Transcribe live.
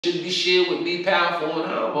Shouldn't be shared with me, Powerful,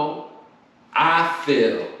 and Homo. I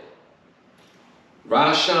feel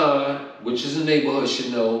Rashawn, which is a neighborhood,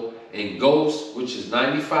 should know, and Ghost, which is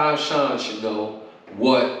 95 Sean, should know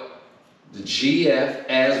what the GF,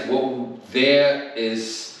 as what there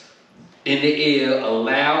is in the air,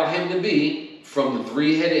 allowed him to be from the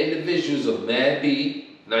three-headed individuals of Mad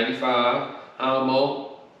B, 95,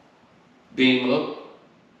 Homo, Beamer,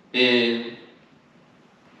 and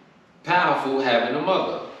Powerful having a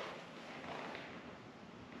mother.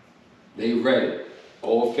 They read it.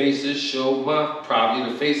 All faces show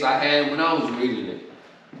probably the face I had when I was reading it.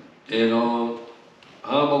 And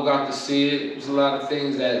Homo got to see it. There was a lot of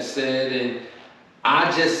things that said, and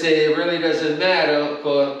I just said it really doesn't matter,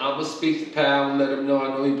 because I'm going to speak to Pal and let him know. I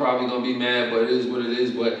know he probably going to be mad, but it is what it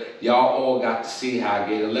is. But y'all all got to see how I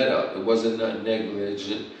gave a let up. It wasn't nothing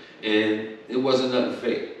negligent, and it wasn't nothing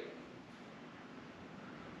fake.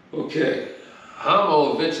 Okay.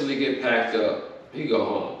 Homo eventually get packed up. He go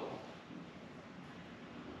home.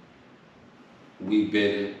 We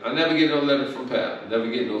bidding. I never get no letter from Pal. Never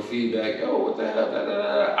get no feedback. Yo, what the hell? Da, da,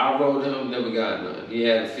 da. I wrote him, never got none. He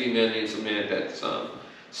had a female named Samantha at the time.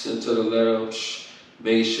 Sent her the letter,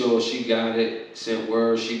 made sure she got it, sent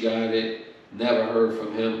word she got it. Never heard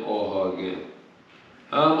from him or her again.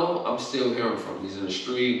 Homo, I'm still hearing from him. He's in the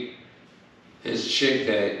street. His chick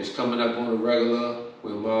that was coming up on the regular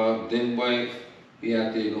with my then wife, he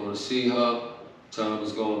out there going to see her. Time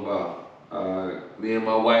is going by. Me and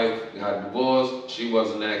my wife got divorced. She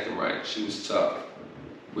wasn't acting right. She was tough.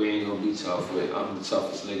 We ain't gonna be tough with. I'm the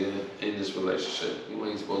toughest nigga in this relationship. You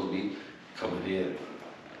ain't supposed to be coming here.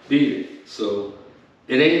 Beat it. So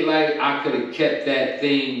it ain't like I could have kept that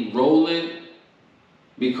thing rolling,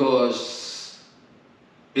 because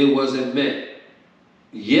it wasn't meant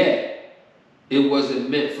yet. It wasn't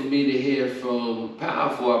meant for me to hear from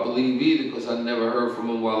Powerful, I believe, either, because I never heard from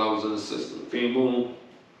him while I was in the system. Bing, boom.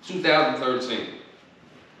 2013.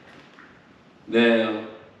 Now,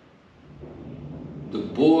 the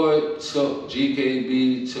board took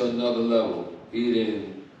GKB to another level. He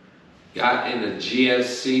then got in a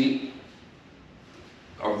GFC,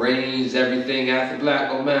 arranged everything after Black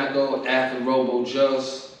O'Macko, after Robo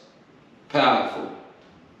Just, Powerful.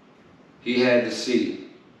 He had the seat.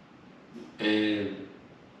 And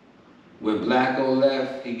when Blacko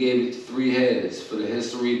left, he gave it to three heads. For the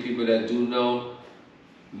history people that do know,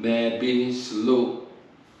 Mad B, salute.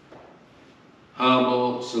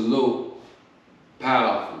 Homo, salute.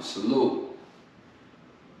 Powerful, salute.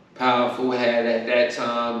 Powerful had at that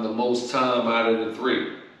time the most time out of the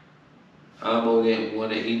three. Homo didn't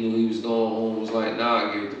want it. He knew he was going home. Was like,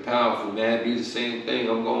 nah, give it to Powerful. Mad B, the same thing.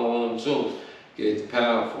 I'm going home too. Give it to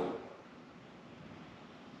Powerful.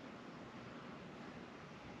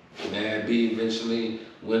 Mad B eventually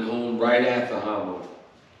went home right after Homo.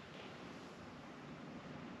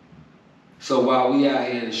 So while we out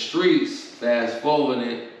here in the streets, fast forwarding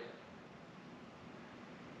it,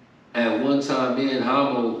 at one time me and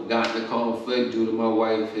Homo got in a conflict due to my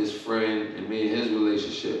wife, his friend, and me and his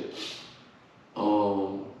relationship.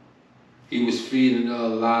 He was feeding her a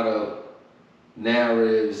lot of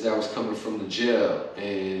narratives that was coming from the jail,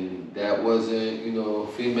 and that wasn't, you know,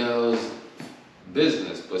 females'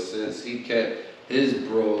 business. But since he kept his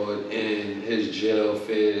broad in his jail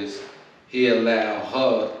affairs, he allowed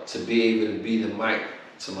her to be able to be the mic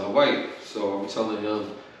to my wife. So I'm telling him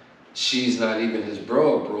she's not even his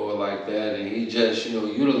broad like that, and he just, you know,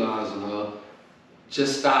 utilizing her.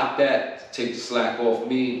 Just stop that to take the slack off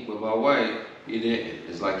me with my wife. He didn't.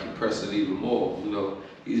 It's like he pressed it even more. You know,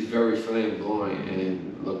 he's very flamboyant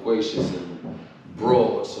and loquacious and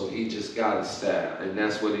broad, so he just got a style, and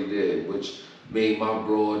that's what he did, which made my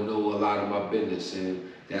broad know a lot of my business. And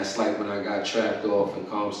that's like when I got trapped off in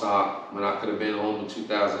Comstock, when I could have been home in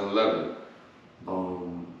 2011.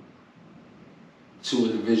 Two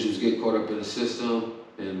individuals get caught up in the system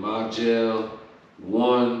in my jail.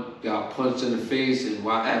 One got punched in the face, and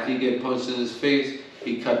after he get punched in his face,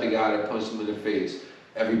 he cut the guy that punched him in the face.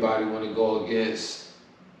 Everybody want to go against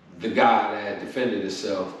the guy that defended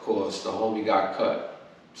himself. Of course, the homie got cut.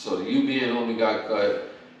 So the UBN homie got cut,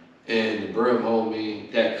 and the Brim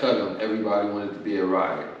homie that cut him, everybody wanted to be a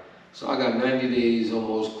riot. So I got 90 days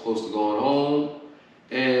almost close to going home.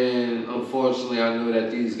 And unfortunately, I knew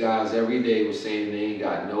that these guys every day were saying they ain't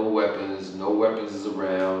got no weapons is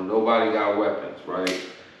around, nobody got weapons, right?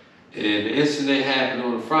 And the incident happened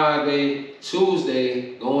on a Friday.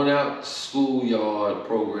 Tuesday, going out to schoolyard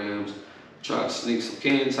programs, tried to sneak some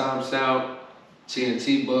can times out.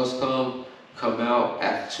 TNT bus come out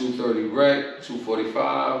after 2:30 wreck,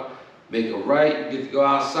 2:45. make a right, you get to go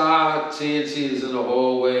outside, TNT is in the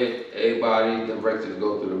hallway, everybody directed to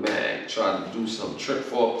go through the mag. Try to do some trip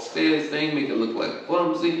fall up the stairs thing, make it look like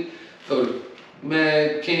clumsy, throw the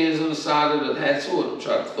mag cans on the side of the, had two of them,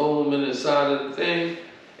 try to throw them in the side of the thing.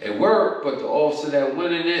 It worked, but the officer that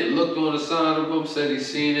went in it looked on the side of them, said he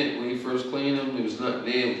seen it when he first cleaned them, there was nothing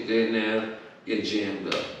there, it was there now, get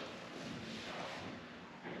jammed up.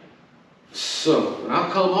 So, when I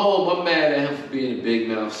come home, I'm mad at him for being a big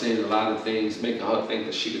mouth, saying a lot of things, making her think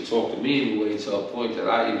that she could talk to me anyway, to a point that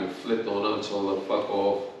I even flipped on her, told her, fuck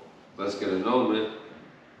off, let's get a moment.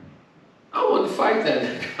 I wanted to fight that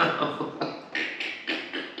nigga.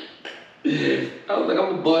 I was like,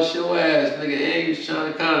 I'm gonna bust your ass, nigga. And he was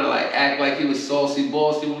trying to kind of like act like he was saucy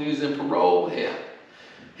bossy when he was in parole. Yeah.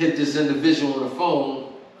 Hit this individual on the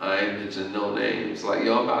phone. I ain't mentioning no names. Like,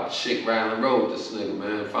 yo, I'm about to shake, rattle, and roll with this nigga,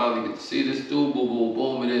 man. Finally get to see this dude. Boom, boom,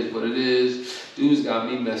 boom. It is what it is. Dude's got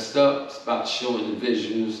me messed up. It's about to show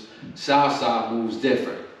individuals. Southside moves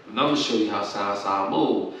different. And I'm gonna show you how Southside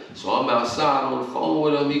move. So I'm outside on the phone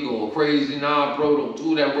with him. He going crazy. Nah, bro, don't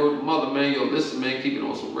do that word to mother, man. Yo, listen, man, keep it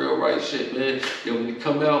on some real right shit, man. Yo, when you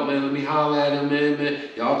come out, man, let me holler at him, man.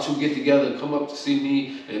 Y'all two get together and come up to see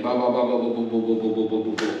me. And blah, blah, blah, blah, blah, blah, blah, blah, blah, blah,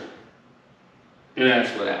 blah, blah. And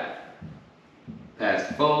that's what happened. Pass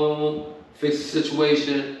the phone, fix the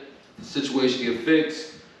situation get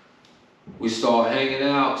fixed. We start hanging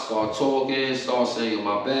out, start talking, start saying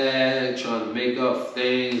my bad, trying to make up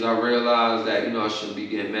things. I realized that, you know, I shouldn't be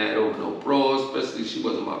getting mad over no bros, especially she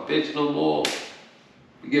wasn't my bitch no more.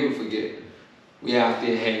 Forgive and forget. We out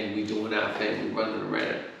there hanging, we doing our thing, we running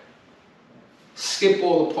around. Skip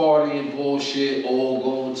all the partying bullshit, all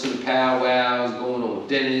going to the powwows, going on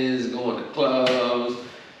dinners, going to clubs.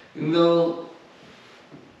 You know,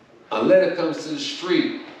 a letter comes to the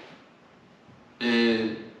street,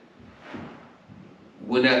 and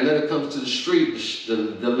when that letter comes to the street,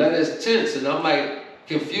 the letter is tense, and I'm like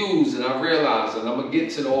confused, and I realize, and I'm gonna get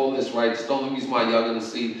to all this, right? It's the only reason why y'all gonna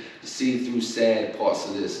see through sad parts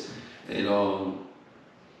of this. And a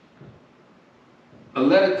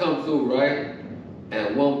letter come through, right?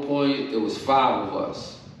 At one point, it was 5 of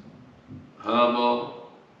us. Homo,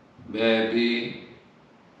 Mad B,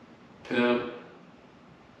 Pimp,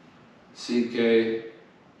 CK,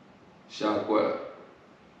 Shockwave.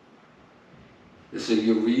 It's a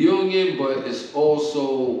reunion, but it's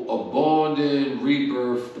also a bonding,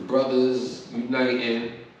 rebirth, the brothers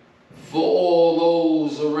uniting for all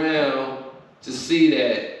those around to see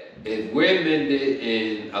that if we're mended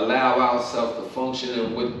and allow ourselves to function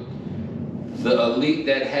and with the elite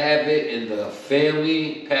that have it and the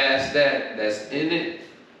family past that's in it,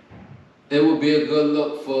 it would be a good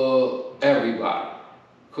look for everybody.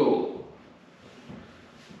 Cool.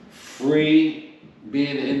 Free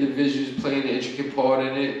being the individuals playing the intricate part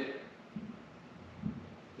in it.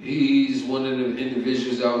 He's one of the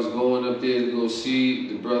individuals that was going up there to go see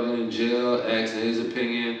the brother in jail, asking his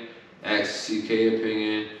opinion, asking CK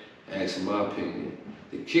opinion, asking my opinion.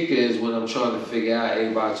 The kicker is when I'm trying to figure out,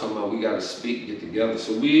 everybody talking about we gotta speak, get together.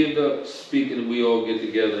 So we end up speaking and we all get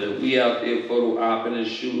together and we out there photo opping and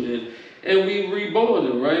shooting and we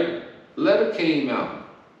rebonding, right? Letter came out.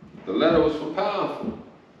 The letter was from Powerful.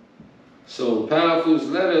 So Powerful's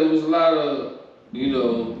letter, it was a lot of, you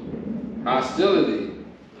know, hostility.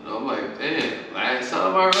 And I'm like, damn, last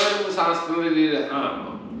time I read it was hostility to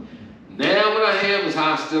Homo. Now when I hear it was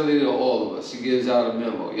hostility to all of us. He gives out a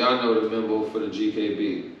memo. Y'all know the memo for the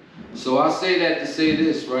GKB. So I say that to say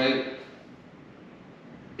this, right?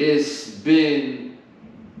 It's been,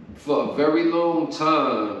 for a very long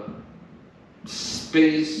time,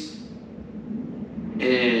 space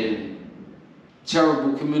and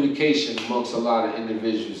terrible communication amongst a lot of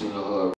individuals in the hood.